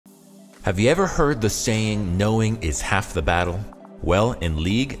Have you ever heard the saying, knowing is half the battle? Well, in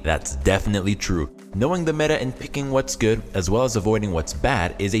League, that's definitely true. Knowing the meta and picking what's good, as well as avoiding what's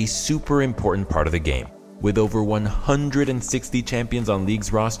bad, is a super important part of the game. With over 160 champions on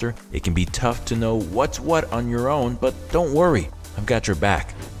League's roster, it can be tough to know what's what on your own, but don't worry, I've got your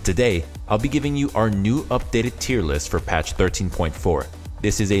back. Today, I'll be giving you our new updated tier list for patch 13.4.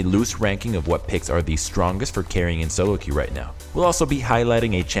 This is a loose ranking of what picks are the strongest for carrying in solo queue right now. We'll also be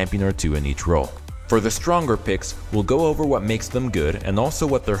highlighting a champion or two in each role. For the stronger picks, we'll go over what makes them good and also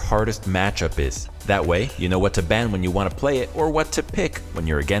what their hardest matchup is. That way, you know what to ban when you want to play it or what to pick when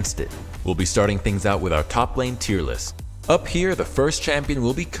you're against it. We'll be starting things out with our top lane tier list. Up here, the first champion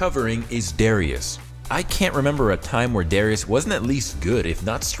we'll be covering is Darius. I can't remember a time where Darius wasn't at least good, if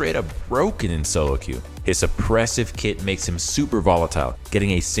not straight up broken in solo queue. His suppressive kit makes him super volatile.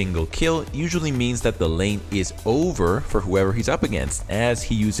 Getting a single kill usually means that the lane is over for whoever he's up against, as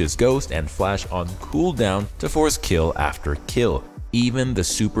he uses Ghost and Flash on cooldown to force kill after kill. Even the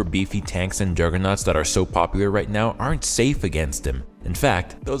super beefy tanks and juggernauts that are so popular right now aren't safe against him. In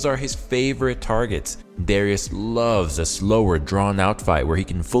fact, those are his favorite targets. Darius loves a slower, drawn-out fight where he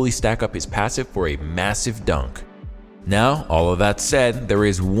can fully stack up his passive for a massive dunk. Now, all of that said, there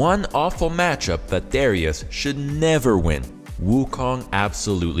is one awful matchup that Darius should never win. Wukong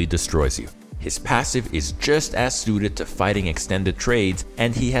absolutely destroys you. His passive is just as suited to fighting extended trades,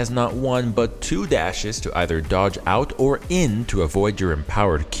 and he has not one but two dashes to either dodge out or in to avoid your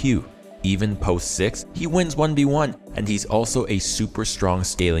empowered Q. Even post 6, he wins 1v1, and he's also a super strong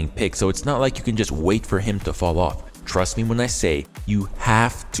scaling pick, so it's not like you can just wait for him to fall off. Trust me when I say, you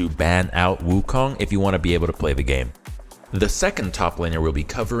have to ban out Wukong if you want to be able to play the game. The second top laner we'll be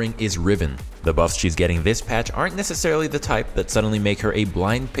covering is Riven. The buffs she's getting this patch aren't necessarily the type that suddenly make her a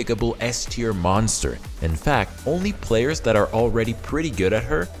blind pickable S tier monster. In fact, only players that are already pretty good at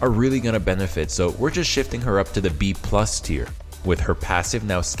her are really gonna benefit, so we're just shifting her up to the B+ tier. With her passive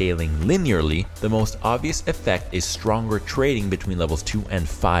now scaling linearly, the most obvious effect is stronger trading between levels 2 and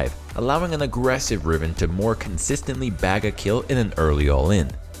 5, allowing an aggressive Riven to more consistently bag a kill in an early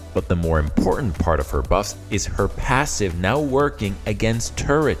all-in. But the more important part of her buffs is her passive now working against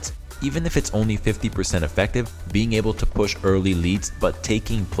turrets. Even if it's only 50% effective, being able to push early leads but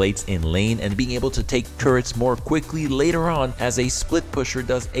taking plates in lane and being able to take turrets more quickly later on as a split pusher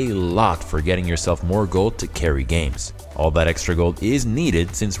does a lot for getting yourself more gold to carry games. All that extra gold is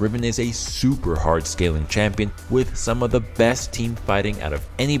needed since Riven is a super hard scaling champion with some of the best team fighting out of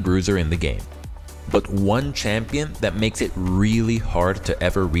any bruiser in the game. But one champion that makes it really hard to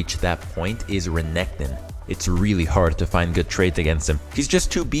ever reach that point is Renekton. It's really hard to find good trades against him. He's just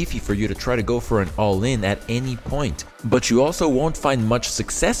too beefy for you to try to go for an all-in at any point. But you also won't find much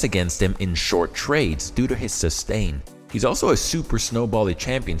success against him in short trades due to his sustain. He's also a super snowbally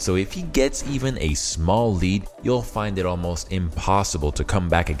champion, so if he gets even a small lead, you'll find it almost impossible to come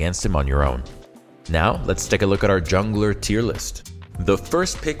back against him on your own. Now, let's take a look at our jungler tier list. The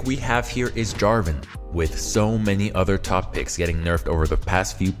first pick we have here is Jarvan. With so many other top picks getting nerfed over the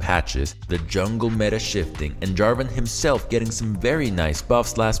past few patches, the jungle meta shifting, and Jarvan himself getting some very nice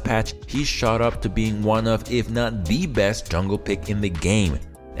buffs last patch, he's shot up to being one of, if not the best jungle pick in the game.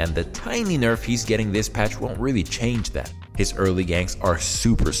 And the tiny nerf he's getting this patch won't really change that. His early ganks are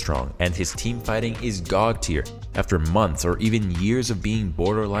super strong, and his team fighting is god tier. After months or even years of being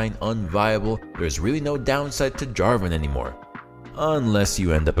borderline unviable, there's really no downside to Jarvan anymore. Unless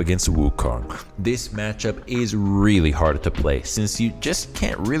you end up against Wukong. This matchup is really hard to play since you just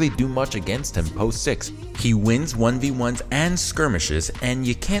can't really do much against him post 6. He wins 1v1s and skirmishes, and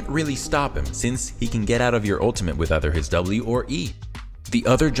you can't really stop him since he can get out of your ultimate with either his W or E. The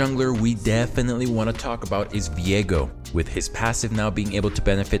other jungler we definitely want to talk about is Viego. With his passive now being able to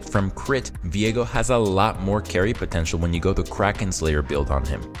benefit from crit, Viego has a lot more carry potential when you go the Kraken Slayer build on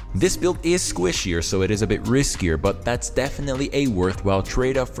him. This build is squishier, so it is a bit riskier, but that's definitely a worthwhile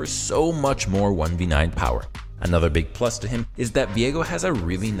trade-off for so much more 1v9 power. Another big plus to him is that Viego has a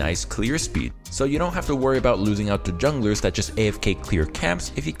really nice clear speed, so you don't have to worry about losing out to junglers that just AFK clear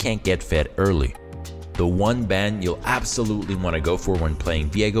camps if you can't get fed early. The one ban you'll absolutely want to go for when playing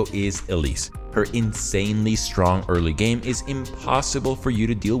Viego is Elise. Her insanely strong early game is impossible for you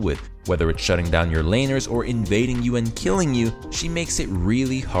to deal with. Whether it's shutting down your laners or invading you and killing you, she makes it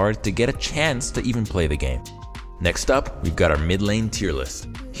really hard to get a chance to even play the game. Next up, we've got our mid lane tier list.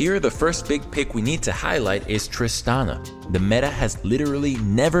 Here, the first big pick we need to highlight is Tristana. The meta has literally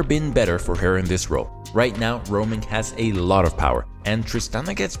never been better for her in this role. Right now, roaming has a lot of power, and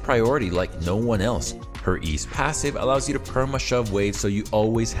Tristana gets priority like no one else. Her E's passive allows you to perma-shove waves so you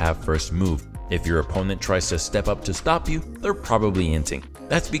always have first move. If your opponent tries to step up to stop you, they're probably inting.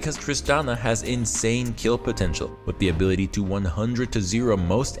 That's because Tristana has insane kill potential, with the ability to 100-0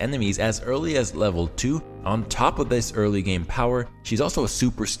 most enemies as early as level 2. On top of this early game power, she's also a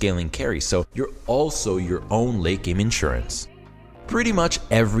super scaling carry, so you're also your own late game insurance. Pretty much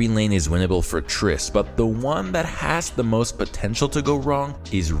every lane is winnable for Triss, but the one that has the most potential to go wrong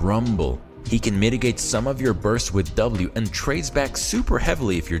is Rumble. He can mitigate some of your bursts with W and trades back super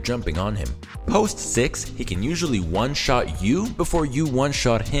heavily if you're jumping on him. Post 6, he can usually one-shot you before you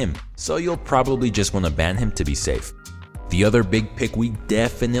one-shot him, so you'll probably just want to ban him to be safe. The other big pick we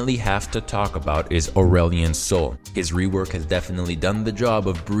definitely have to talk about is Aurelion Sol. His rework has definitely done the job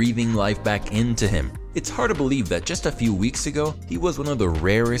of breathing life back into him. It's hard to believe that just a few weeks ago, he was one of the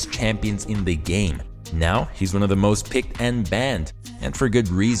rarest champions in the game. Now, he's one of the most picked and banned, and for good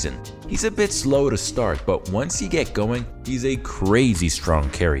reason. He's a bit slow to start, but once you get going, he's a crazy strong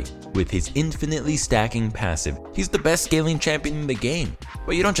carry. With his infinitely stacking passive, he's the best scaling champion in the game.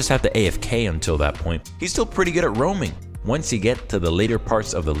 But you don't just have to AFK until that point, he's still pretty good at roaming. Once you get to the later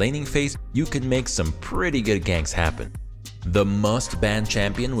parts of the laning phase, you can make some pretty good ganks happen. The must-ban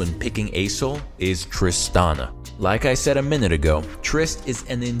champion when picking Asol is Tristana. Like I said a minute ago, Triss is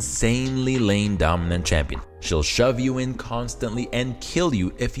an insanely lane-dominant champion. She'll shove you in constantly and kill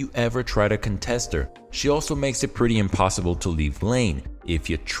you if you ever try to contest her. She also makes it pretty impossible to leave lane. If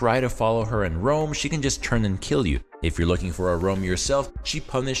you try to follow her and roam, she can just turn and kill you. If you're looking for a roam yourself, she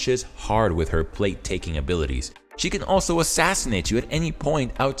punishes hard with her plate-taking abilities. She can also assassinate you at any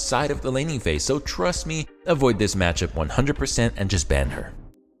point outside of the laning phase, so trust me, avoid this matchup 100% and just ban her.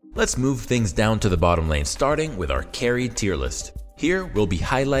 Let's move things down to the bottom lane, starting with our carry tier list. Here, we'll be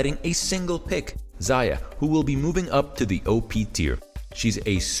highlighting a single pick, Xayah, who will be moving up to the OP tier. She's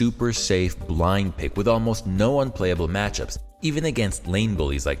a super safe blind pick with almost no unplayable matchups. Even against lane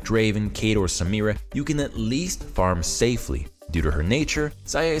bullies like Draven, Kate, or Samira, you can at least farm safely. Due to her nature,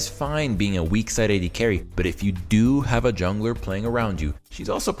 Xayah is fine being a weak side AD carry, but if you do have a jungler playing around you, she's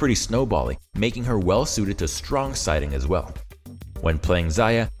also pretty snowballing, making her well suited to strong siding as well. When playing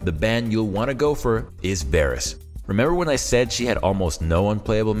Xayah, the ban you'll want to go for is Varus. Remember when I said she had almost no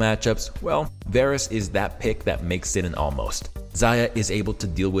unplayable matchups? Well, Varus is that pick that makes it an almost. Xayah is able to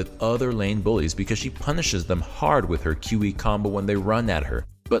deal with other lane bullies because she punishes them hard with her QE combo when they run at her.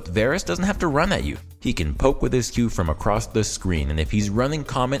 But Varus doesn't have to run at you. He can poke with his Q from across the screen, and if he's running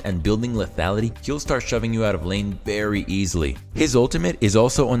Comet and building lethality, he'll start shoving you out of lane very easily. His ultimate is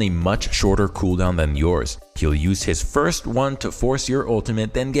also on a much shorter cooldown than yours. He'll use his first one to force your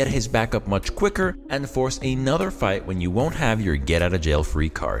ultimate, then get his backup much quicker and force another fight when you won't have your get out of jail free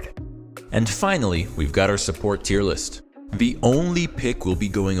card. And finally, we've got our support tier list. The only pick we'll be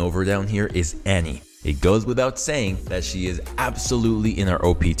going over down here is Annie. It goes without saying that she is absolutely in our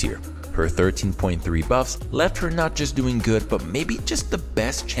OP tier. Her 13.3 buffs left her not just doing good, but maybe just the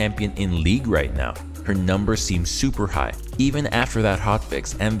best champion in League right now. Her numbers seem super high, even after that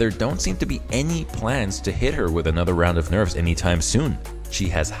hotfix, and there don't seem to be any plans to hit her with another round of nerfs anytime soon. She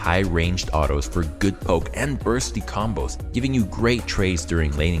has high ranged autos for good poke and bursty combos, giving you great trades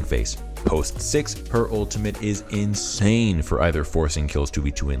during laning phase. Post 6, her ultimate is insane for either forcing kills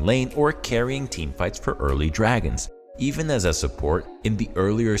 2v2 in lane or carrying teamfights for early dragons. Even as a support, in the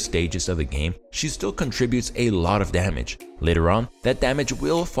earlier stages of the game, she still contributes a lot of damage. Later on, that damage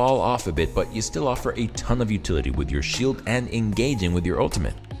will fall off a bit, but you still offer a ton of utility with your shield and engaging with your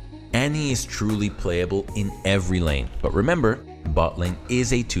ultimate. Annie is truly playable in every lane, but remember, bot lane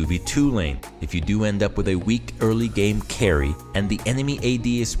is a 2v2 lane. If you do end up with a weak early game carry and the enemy AD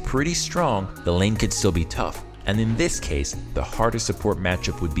is pretty strong, the lane could still be tough. And in this case, the hardest support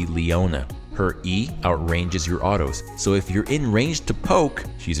matchup would be Leona. Her E outranges your autos, so if you're in range to poke,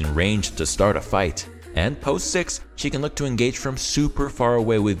 she's in range to start a fight. And post 6, she can look to engage from super far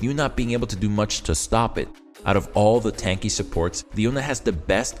away with you not being able to do much to stop it. Out of all the tanky supports, Leona has the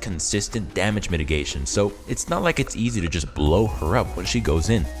best consistent damage mitigation, so it's not like it's easy to just blow her up when she goes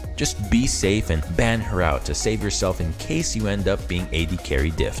in. Just be safe and ban her out to save yourself in case you end up being AD carry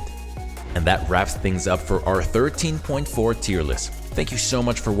diffed. And that wraps things up for our 13.4 tier list. Thank you so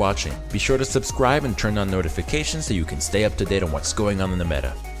much for watching. Be sure to subscribe and turn on notifications so you can stay up to date on what's going on in the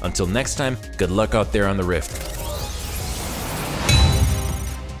meta. Until next time, good luck out there on the Rift.